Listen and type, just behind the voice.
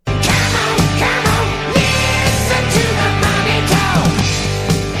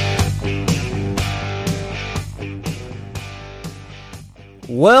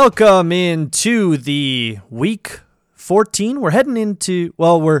Welcome into the week 14. We're heading into,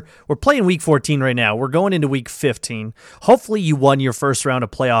 we're playing week 14 right now. We're going into week 15. Hopefully you won your first round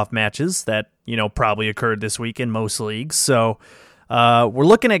of playoff matches that, probably occurred this week in most leagues. So we're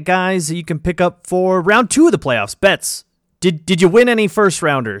looking at guys that you can pick up for round 2 of the playoffs. Bets. Did you win any first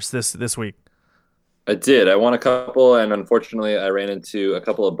rounders this week? I did. I won a couple, and unfortunately, I ran into a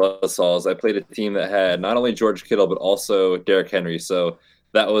couple of buzzsaws. I played a team that had not only George Kittle but also Derrick Henry, so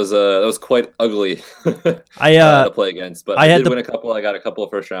that was quite ugly to play against. But I did win a couple. I got a couple of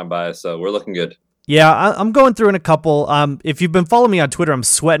first round buys, so we're looking good. Yeah, I'm going through in a couple. If you've been following me on Twitter, I'm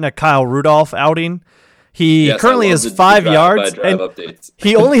sweating a Kyle Rudolph outing. He currently has 5 yards, and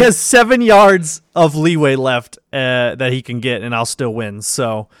he only has 7 yards of leeway left that he can get, and I'll still win.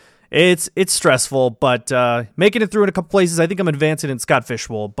 So it's stressful, but making it through in a couple places. I think I'm advancing in Scott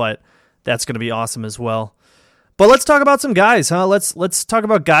Fishbowl, but that's going to be awesome as well. But let's talk about some guys, huh? Let's talk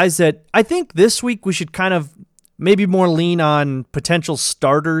about guys that I think this week we should kind of maybe more lean on potential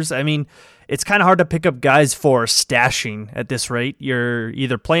starters. I mean, it's kind of hard to pick up guys for stashing at this rate. You're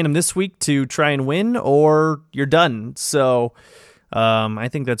either playing them this week to try and win or you're done. So I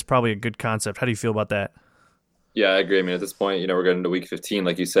think that's probably a good concept. How do you feel about that? Yeah, I agree. I mean, at this point, we're getting into week 15.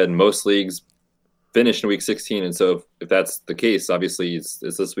 Like you said, most leagues finish in week 16. And so if that's the case, obviously it's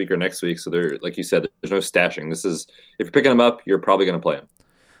this week or next week. So like you said, there's no stashing. This is, if you're picking them up, you're probably going to play them.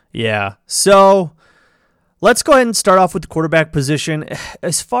 Yeah. So let's go ahead and start off with the quarterback position.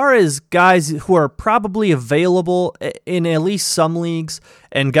 As far as guys who are probably available in at least some leagues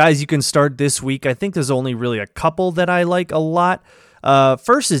and guys you can start this week, I think there's only really a couple that I like a lot.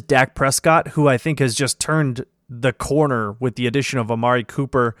 First is Dak Prescott, who I think has just turned the corner with the addition of Amari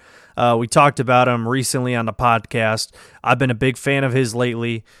Cooper. We talked about him recently on the podcast. I've been a big fan of his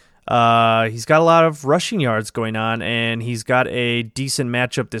lately. He's got a lot of rushing yards going on, and he's got a decent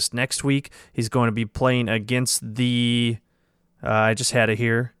matchup this next week. He's going to be playing against the I just had it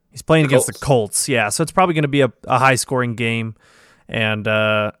here. He's playing against the Colts. Yeah, so it's probably going to be a high-scoring game, and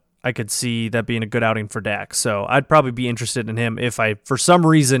I could see that being a good outing for Dak. So I'd probably be interested in him if I, for some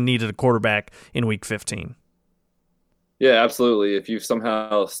reason, needed a quarterback in Week 15. Yeah, absolutely. If you've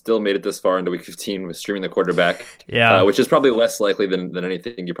somehow still made it this far into week 15 with streaming the quarterback, which is probably less likely than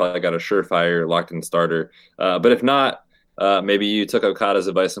anything, you probably got a surefire locked-in starter. But if not, maybe you took Okada's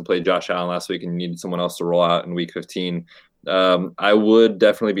advice and played Josh Allen last week and you needed someone else to roll out in week 15. I would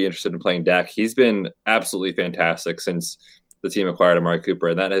definitely be interested in playing Dak. He's been absolutely fantastic since the team acquired Amari Cooper,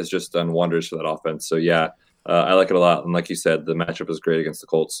 and that has just done wonders for that offense. So, yeah, I like it a lot. And like you said, the matchup is great against the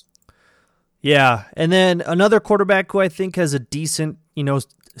Colts. Yeah, and then another quarterback who I think has a decent,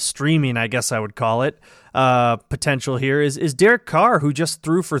 streaming, I guess I would call it, potential here is Derek Carr, who just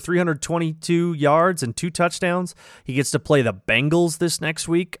threw for 322 yards and 2 touchdowns. He gets to play the Bengals this next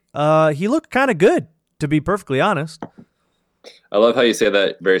week. He looked kind of good, to be perfectly honest. I love how you say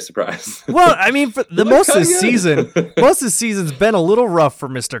that, very surprised. Well, I mean, for most of the season's been a little rough for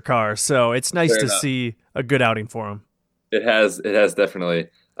Mr. Carr, so it's nice to see a good outing for him. It has definitely.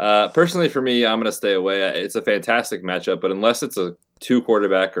 Personally, for me, I'm going to stay away. It's a fantastic matchup, but unless it's a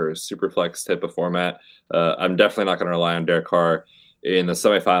 2-quarterback or a super flex type of format, I'm definitely not going to rely on Derek Carr in the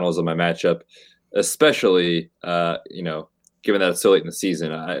semifinals of my matchup, especially, given that it's so late in the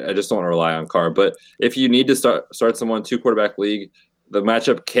season. I just don't want to rely on Carr. But if you need to start someone 2-quarterback league, the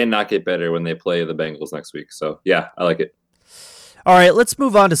matchup cannot get better when they play the Bengals next week. So, yeah, I like it. All right, let's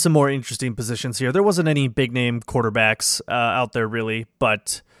move on to some more interesting positions here. There wasn't any big-name quarterbacks out there, really,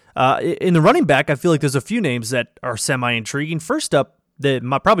 but in the running back, I feel like there's a few names that are semi-intriguing. First up,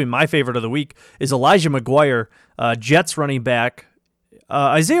 probably my favorite of the week is Elijah McGuire, Jets running back.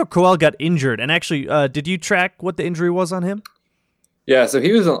 Isaiah Crowell got injured, and actually, did you track what the injury was on him? Yeah, so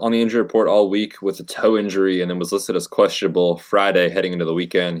he was on the injury report all week with a toe injury and then was listed as questionable Friday heading into the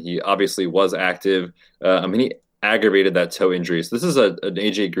weekend. He obviously was active. He aggravated that toe injury. So this is an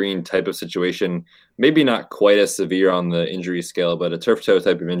AJ Green type of situation, maybe not quite as severe on the injury scale, but a turf toe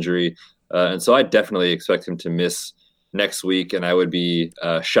type of injury. And so I definitely expect him to miss next week, and I would be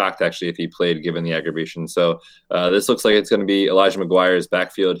shocked actually if he played given the aggravation. So this looks like it's going to be Elijah McGuire's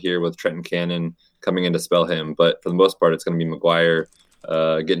backfield here with Trenton Cannon coming in to spell him. But for the most part, it's going to be McGuire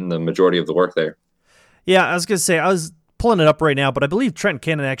getting the majority of the work there. Yeah, I was going to say, I was pulling it up right now, but I believe Trent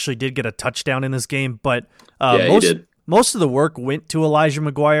Cannon actually did get a touchdown in this game, but most of the work went to Elijah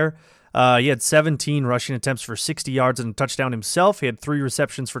McGuire. He had 17 rushing attempts for 60 yards and a touchdown himself. He had 3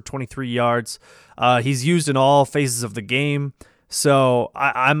 receptions for 23 yards. He's used in all phases of the game. So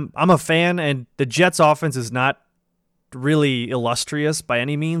I'm a fan, and the Jets offense is not really illustrious by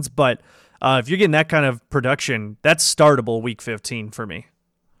any means, but if you're getting that kind of production, that's startable week 15 for me.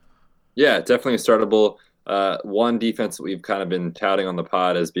 Yeah, definitely startable. One defense that we've kind of been touting on the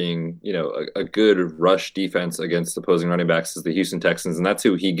pod as being, a good rush defense against opposing running backs is the Houston Texans, and that's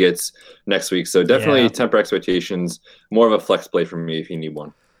who he gets next week. So definitely Yeah. temper expectations. More of a flex play for me if you need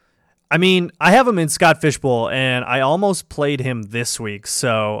one. I mean, I have him in Scott Fishbowl, and I almost played him this week,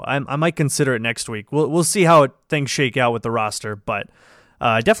 so I might consider it next week. We'll see how things shake out with the roster, but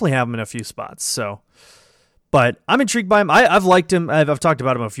I definitely have him in a few spots. So, but I'm intrigued by him. I've liked him. I've talked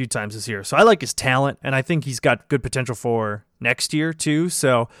about him a few times this year, so I like his talent, and I think he's got good potential for next year too.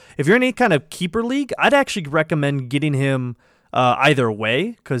 So, if you're in any kind of keeper league, I'd actually recommend getting him either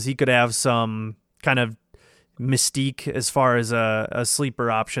way because he could have some kind of mystique as far as a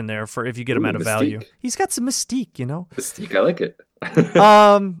sleeper option there for if you get him at a value. He's got some mystique. Mystique, I like it.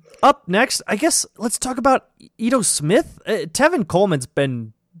 Up next, I guess let's talk about Ito Smith. Tevin Coleman's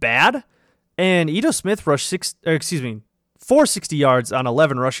been bad, and Ito Smith rushed 460 yards on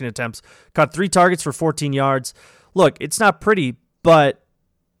 11 rushing attempts, caught 3 targets for 14 yards. Look, it's not pretty, but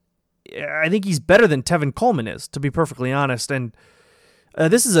I think he's better than Tevin Coleman is, to be perfectly honest, and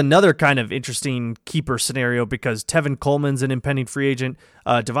this is another kind of interesting keeper scenario because Tevin Coleman's an impending free agent.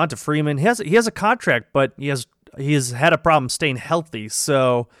 Devonta Freeman, he has a contract, but he has had a problem staying healthy.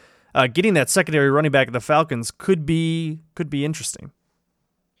 So getting that secondary running back of the Falcons could be interesting.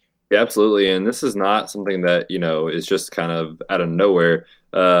 Yeah, absolutely. And this is not something that, is just kind of out of nowhere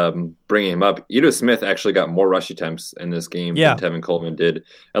bringing him up. Ito Smith actually got more rush attempts in this game than Tevin Coleman did.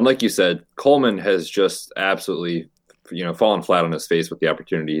 And like you said, Coleman has just absolutely fallen flat on his face with the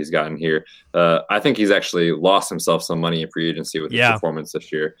opportunity he's gotten here. I think he's actually lost himself some money in free agency with his performance this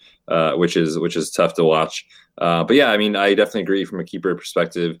year, which is tough to watch. But yeah, I mean, I definitely agree from a keeper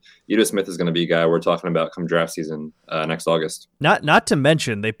perspective. Ito Smith is going to be a guy we're talking about come draft season next August. Not to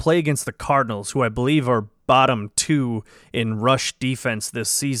mention they play against the Cardinals, who I believe are bottom 2 in rush defense this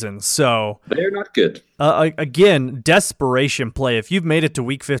season. So they're not good. Again, desperation play. If you've made it to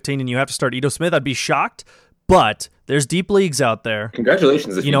week 15 and you have to start Ito Smith, I'd be shocked. But there's deep leagues out there.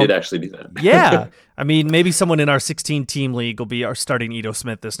 Congratulations if you did actually do that. Yeah. I mean, maybe someone in our 16-team league will be starting Ito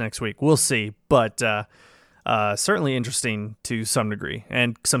Smith this next week. We'll see. But certainly interesting to some degree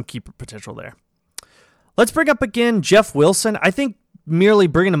and some keeper potential there. Let's bring up again Jeff Wilson. I think merely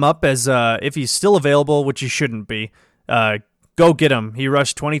bringing him up as if he's still available, which he shouldn't be, go get him. He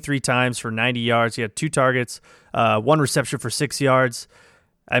rushed 23 times for 90 yards. He had 2 targets, 1 reception for 6 yards.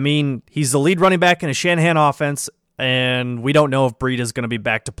 I mean, he's the lead running back in a Shanahan offense, and we don't know if Breida's going to be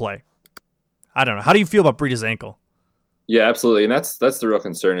back to play. I don't know. How do you feel about Breida's ankle? Yeah, absolutely. And that's the real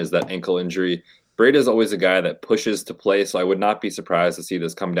concern is that ankle injury. Breida's always a guy that pushes to play, so I would not be surprised to see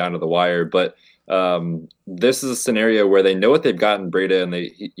this come down to the wire. But this is a scenario where they know what they've got in Breida, and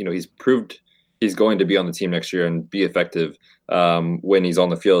he's proved he's going to be on the team next year and be effective when he's on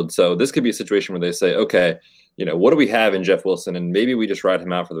the field. So this could be a situation where they say, okay, what do we have in Jeff Wilson? And maybe we just ride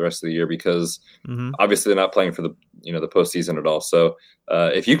him out for the rest of the year because obviously they're not playing for the postseason at all. So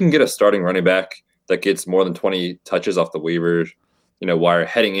if you can get a starting running back that gets more than 20 touches off the waiver, while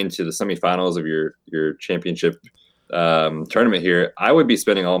heading into the semifinals of your championship tournament here, I would be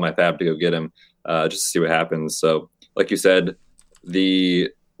spending all my fab to go get him just to see what happens. So like you said, the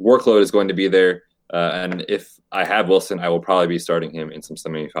workload is going to be there. And if I have Wilson, I will probably be starting him in some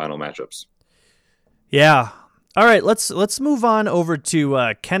semifinal matchups. Yeah. All right, let's move on over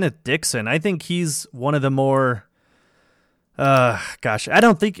to Kenneth Dixon. I think he's one of the more I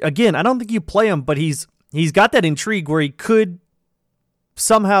don't think you play him, but he's got that intrigue where he could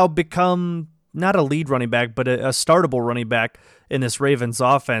somehow become not a lead running back, but a startable running back in this Ravens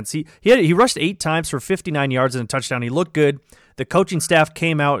offense. He rushed 8 times for 59 yards and a touchdown. He looked good. The coaching staff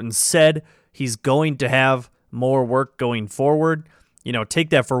came out and said he's going to have more work going forward. Take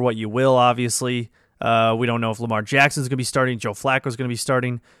that for what you will, obviously. We don't know if Lamar Jackson's going to be starting, Joe Flacco's going to be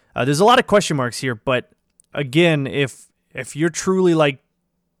starting. There's a lot of question marks here, but again, if you're truly like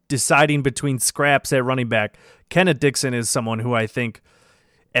deciding between scraps at running back, Kenneth Dixon is someone who I think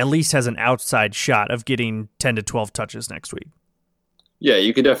at least has an outside shot of getting 10 to 12 touches next week. Yeah,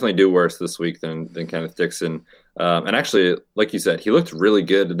 you could definitely do worse this week than Kenneth Dixon. And actually, like you said, he looked really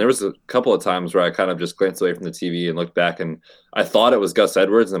good. And there was a couple of times where I kind of just glanced away from the TV and looked back, and I thought it was Gus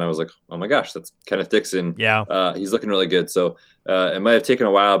Edwards, and I was like, oh my gosh, that's Kenneth Dixon. Yeah. He's looking really good. So it might have taken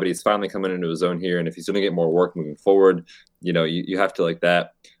a while, but he's finally coming into his own here. And if he's going to get more work moving forward, you have to like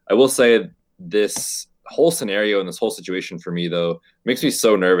that. I will say this whole scenario and this whole situation for me, though, makes me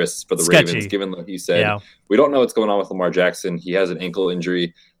so nervous for the Ravens, given what he said. Yeah. We don't know what's going on with Lamar Jackson. He has an ankle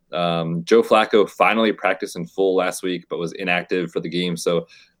injury. Joe Flacco finally practiced in full last week, but was inactive for the game. So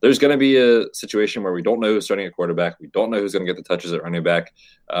there's going to be a situation where we don't know who's starting at quarterback. We don't know who's going to get the touches at running back.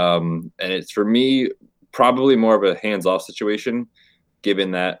 And it's, for me, probably more of a hands-off situation,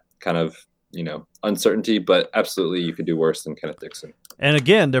 given that kind of, uncertainty. But absolutely, you could do worse than Kenneth Dixon. And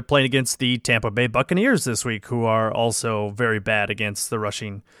again, they're playing against the Tampa Bay Buccaneers this week, who are also very bad against the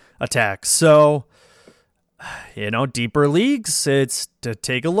rushing attack. So, deeper leagues, it's to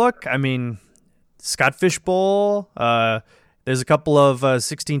take a look. I mean, Scott Fishbowl, there's a couple of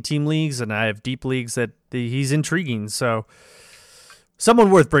 16-team leagues, and I have deep leagues that he's intriguing. So,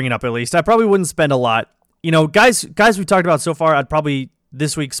 someone worth bringing up at least. I probably wouldn't spend a lot. Guys we talked about so far, I'd probably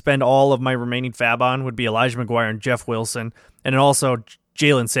this week spend all of my remaining fab on would be Elijah McGuire and Jeff Wilson, and then also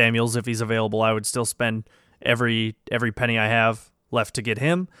Jalen Samuels if he's available. I would still spend every penny I have left to get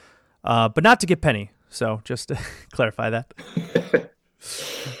him, but not to get Penny. So just to clarify that.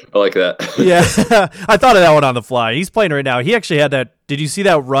 I like that. Yeah, I thought of that one on the fly. He's playing right now. He actually had that. Did you see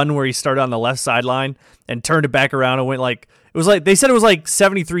that run where he started on the left sideline and turned it back around and went they said it was like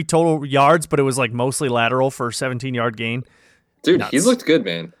 73 total yards, but it was like mostly lateral for a 17-yard gain. Dude, he's looked good,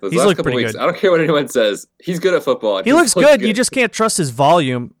 man. He's looked pretty good. I don't care what anyone says. He's good at football. He looks good. You just can't trust his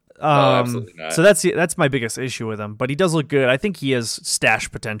volume. No, absolutely not. So that's my biggest issue with him. But he does look good. I think he has stash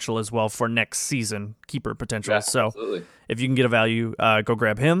potential as well for next season, keeper potential. Yeah, so absolutely. If you can get a value, go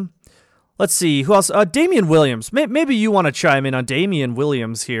grab him. Let's see. Who else? Damian Williams. Maybe you want to chime in on Damian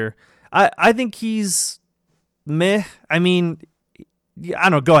Williams here. I think he's meh. I mean, I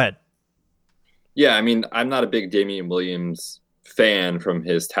don't know. Go ahead. Yeah, I mean, I'm not a big Damian Williams fan from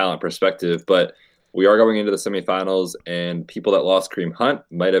his talent perspective, but we are going into the semifinals, and people that lost Kareem Hunt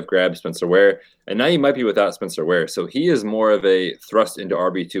might have grabbed Spencer Ware, and now you might be without Spencer Ware. So he is more of a thrust into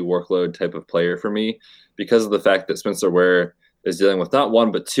RB2 workload type of player for me because of the fact that Spencer Ware is dealing with not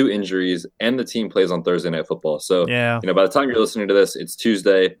one but two injuries, and the team plays on Thursday Night Football. So by the time you're listening to this, it's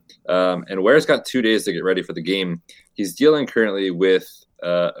Tuesday, and Ware's got 2 days to get ready for the game. He's dealing currently with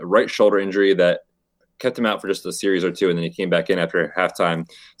a right shoulder injury that kept him out for just a series or two, and then he came back in after halftime.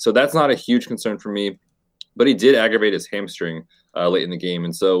 So that's not a huge concern for me, but he did aggravate his hamstring late in the game.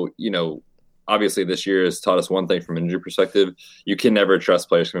 And so, obviously this year has taught us one thing from an injury perspective. You can never trust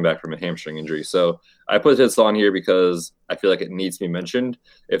players coming back from a hamstring injury. So I put this on here because I feel like it needs to be mentioned.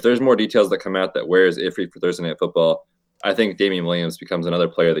 If there's more details that come out that Ware is iffy for Thursday Night Football, I think Damian Williams becomes another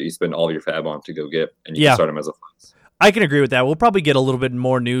player that you spend all your fab on to go get, and you can start him as a flex. I can agree with that. We'll probably get a little bit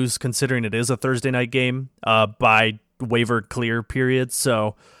more news considering it is a Thursday night game by waiver clear period.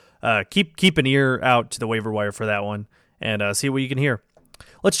 So keep an ear out to the waiver wire for that one and see what you can hear.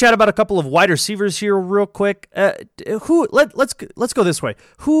 Let's chat about a couple of wide receivers here real quick. Let's go this way.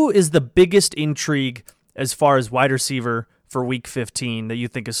 Who is the biggest intrigue as far as wide receiver for Week 15 that you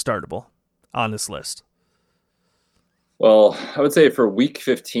think is startable on this list? Well, I would say for Week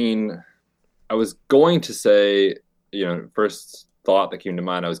 15, I was going to say, first thought that came to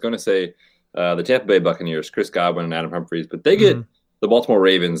mind, I was going to say the Tampa Bay Buccaneers, Chris Godwin and Adam Humphries, but they get the Baltimore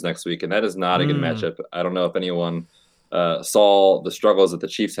Ravens next week, and that is not a good matchup. I don't know if anyone saw the struggles that the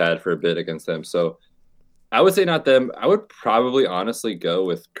Chiefs had for a bit against them. So I would say not them. I would probably honestly go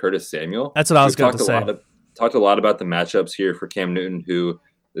with Curtis Samuel. That's what I was going to say. Talked a lot about the matchups here for Cam Newton, who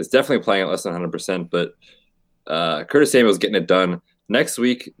is definitely playing at less than 100%, but Curtis Samuel is getting it done. Next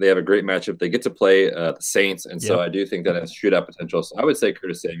week, they have a great matchup. They get to play the Saints, and so I do think that has shootout potential. So I would say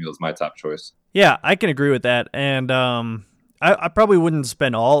Curtis Samuel is my top choice. Yeah, I can agree with that. And I probably wouldn't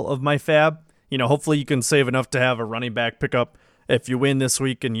spend all of my fab. Hopefully you can save enough to have a running back pickup if you win this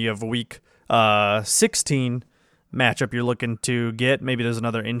week and you have a week 16 matchup you're looking to get. Maybe there's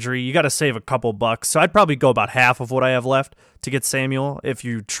another injury. You got to save a couple bucks. So I'd probably go about half of what I have left to get Samuel if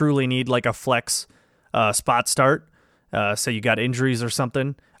you truly need like a flex spot start. Say you got injuries or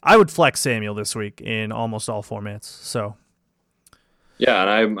something, I would flex Samuel this week in almost all formats. So, yeah, and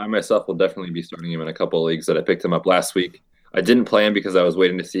I myself will definitely be starting him in a couple of leagues that I picked him up last week. I didn't play him because I was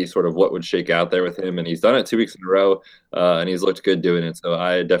waiting to see sort of what would shake out there with him, and he's done it 2 weeks in a row, and he's looked good doing it. So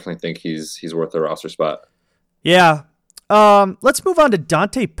I definitely think he's worth a roster spot. Yeah. Let's move on to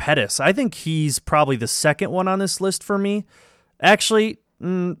Dante Pettis. I think he's probably the second one on this list for me. Actually,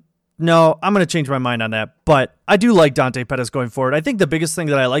 no, I'm going to change my mind on that, but I do like Dante Pettis going forward. I think the biggest thing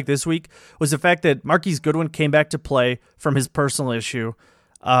that I like this week was the fact that Marquise Goodwin came back to play from his personal issue,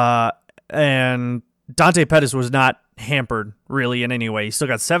 and Dante Pettis was not hampered really in any way. He still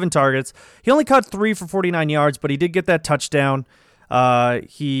got 7 targets. He only caught 3 for 49 yards, but he did get that touchdown.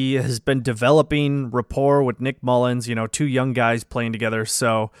 He has been developing rapport with Nick Mullins, 2 young guys playing together.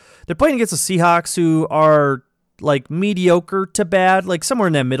 So they're playing against the Seahawks, who are like mediocre to bad, like somewhere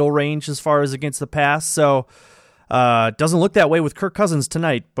in that middle range as far as against the pass. So doesn't look that way with Kirk Cousins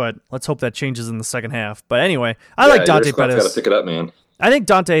tonight, but let's hope that changes in the second half. But anyway, I like Dante Pettis. Got to pick it up, man. I think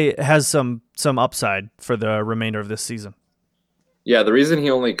Dante has some upside for the remainder of this season. Yeah, the reason he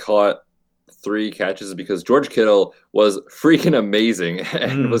only caught 3 catches is because George Kittle was freaking amazing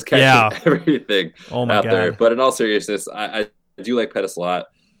and was catching everything out there. But in all seriousness, I do like Pettis a lot.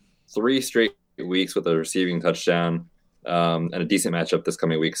 3 straight weeks with a receiving touchdown and a decent matchup this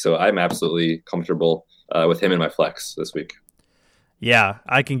coming week. So I'm absolutely comfortable with him in my flex this week. Yeah,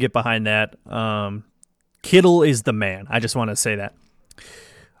 I can get behind that. Kittle is the man. I just want to say that.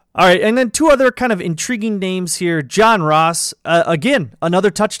 All right, and then 2 other kind of intriguing names here. John Ross, again, another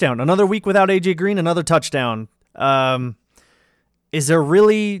touchdown. Another week without A.J. Green, another touchdown. Is there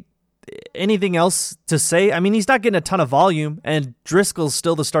really anything else to say? I mean, he's not getting a ton of volume, and Driscoll's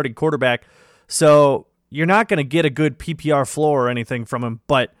still the starting quarterback, so you're not going to get a good PPR floor or anything from him.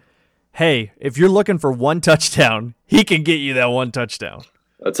 But, hey, if you're looking for 1 touchdown, he can get you that 1 touchdown.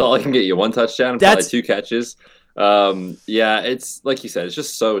 That's all he can get you, 1 touchdown, probably 2 catches. Yeah, it's like you said, it's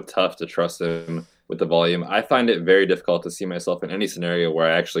just so tough to trust him with the volume. I find it very difficult to see myself in any scenario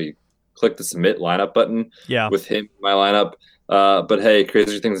where I actually click the submit lineup button with him in my lineup. But hey,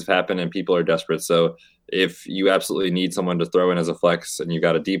 crazy things have happened and people are desperate. So if you absolutely need someone to throw in as a flex and you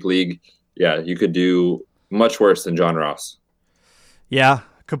got a deep league, yeah, you could do much worse than John Ross. Yeah,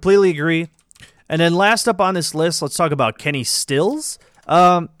 completely agree. And then last up on this list, let's talk about Kenny Stills.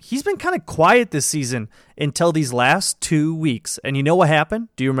 He's been kind of quiet this season until these last 2 weeks. And you know what happened?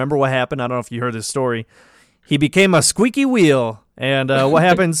 Do you remember what happened? I don't know if you heard this story. He became a squeaky wheel. And what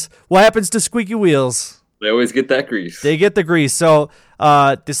happens to squeaky wheels? They always get that grease. They get the grease. So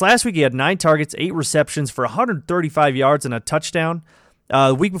this last week he had 9 targets, 8 receptions for 135 yards and a touchdown.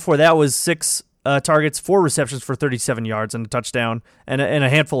 The week before that was 6 targets, 4 receptions for 37 yards and a touchdown, and a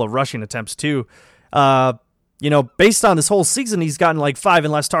handful of rushing attempts too. Based on this whole season, he's gotten like 5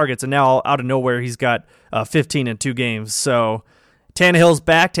 and less targets, and now out of nowhere, he's got 15 in 2 games. So Tannehill's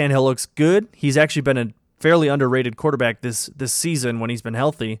back. Tannehill looks good. He's actually been a fairly underrated quarterback this season when he's been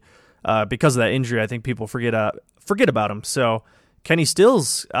healthy because of that injury. I think people forget about him. So Kenny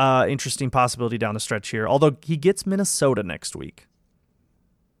Stills, interesting possibility down the stretch here, although he gets Minnesota next week.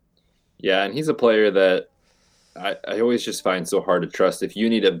 Yeah, and he's a player that I always just find so hard to trust. If you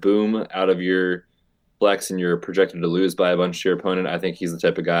need a boom out of your flex and you're projected to lose by a bunch to your opponent, I think he's the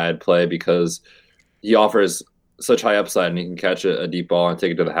type of guy I'd play because he offers such high upside and he can catch a deep ball and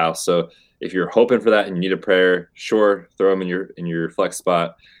take it to the house. So if you're hoping for that and you need a prayer, sure, throw him in your flex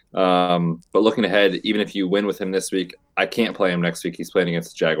spot. But looking ahead, even if you win with him this week, I can't play him next week. He's playing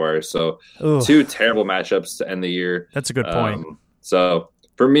against the Jaguars. So 2 terrible matchups to end the year. That's a good point. So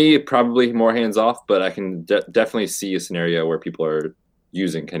for me, probably more hands off, but I can definitely see a scenario where people are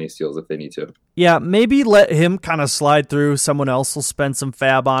using Kenny Stills if they need to. Yeah, maybe let him kind of slide through. Someone else will spend some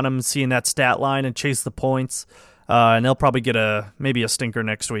fab on him, seeing that stat line and chase the points. And they'll probably get maybe a stinker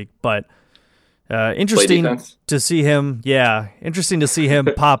next week. But interesting to see him. Yeah, interesting to see him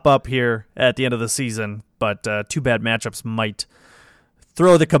pop up here at the end of the season. But 2 bad matchups might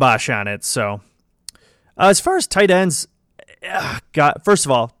throw the kibosh on it. So as far as tight ends, first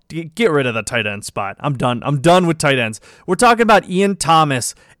of all, get rid of the tight end spot. I'm done. I'm done with tight ends. We're talking about Ian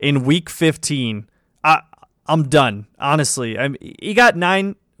Thomas in week 15. I'm done, honestly. He got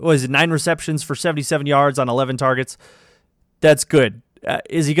 9 receptions for 77 yards on 11 targets. That's good.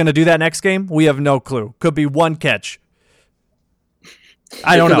 Is he going to do that next game? We have no clue. Could be 1 catch.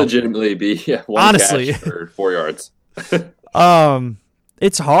 I don't know. Legitimately be 1 honestly catch for 4 yards.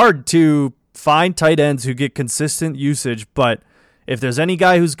 It's hard to find tight ends who get consistent usage, but if there's any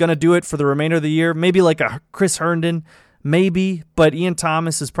guy who's going to do it for the remainder of the year, maybe like a Chris Herndon, maybe, but Ian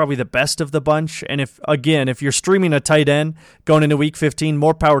Thomas is probably the best of the bunch. And if you're streaming a tight end going into week 15,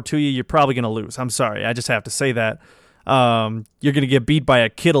 more power to you. You're probably going to lose. I'm sorry. I just have to say that. You're going to get beat by a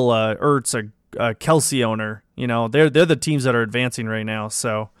Kittle, Ertz, a Kelsey owner. They're the teams that are advancing right now.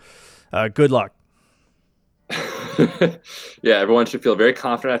 So good luck. Yeah, everyone should feel very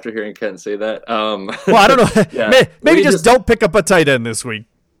confident after hearing Ken say that. Well, I don't know. Yeah. Maybe just don't pick up a tight end this week.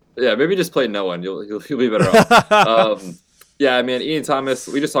 Yeah, maybe just play no one. You'll be better off. Yeah, I mean, Ian Thomas,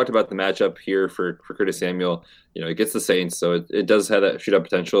 we just talked about the matchup here for Curtis Samuel. It gets the Saints, so it does have that shootout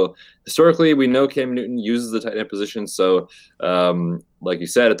potential. Historically, we know Cam Newton uses the tight end position, so like you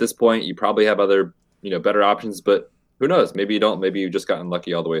said, at this point, you probably have other better options, but who knows? Maybe you don't. Maybe you've just gotten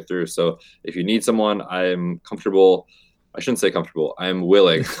lucky all the way through. So if you need someone, I'm comfortable. I shouldn't say comfortable. I'm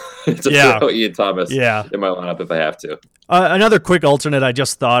willing to throw Ian Thomas in my lineup if I have to. Another quick alternate I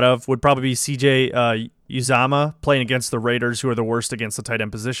just thought of would probably be CJ Uzama playing against the Raiders, who are the worst against the tight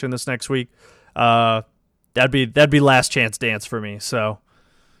end position this next week. That'd be last chance dance for me. So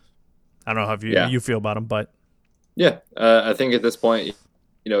I don't know how you feel about him, but yeah, I think at this point,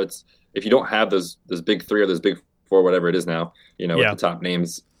 it's if you don't have those big three or those big four, whatever it is now, with the top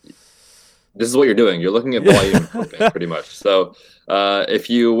names, this is what you're doing. You're looking at volume pretty much. So if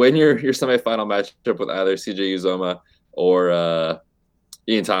you win your semifinal matchup with either CJ Uzoma or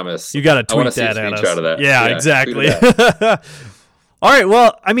Ian Thomas, you got to tweet that at us. Of that. Yeah, exactly. All right.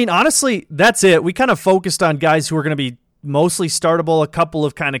 Well, I mean, honestly, that's it. We kind of focused on guys who are going to be mostly startable, a couple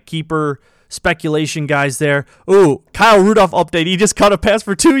of kind of keeper speculation guys there. Ooh, Kyle Rudolph update. He just caught a pass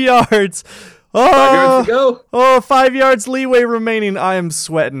for 2 yards. Oh, 5 yards to go. Oh, 5 yards leeway remaining. I am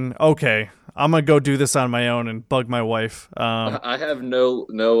sweating. Okay. I'm going to go do this on my own and bug my wife. I have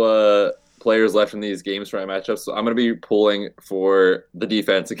no players left in these games for my matchups, so I'm going to be pulling for the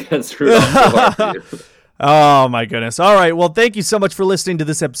defense against Rudolph. Oh, my goodness. All right. Well, thank you so much for listening to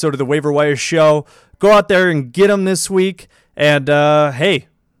this episode of the Waiver Wire Show. Go out there and get them this week. And, hey,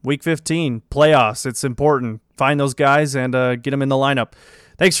 Week 15, playoffs. It's important. Find those guys and get them in the lineup.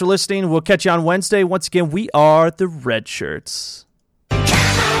 Thanks for listening. We'll catch you on Wednesday. Once again, we are the Red Shirts.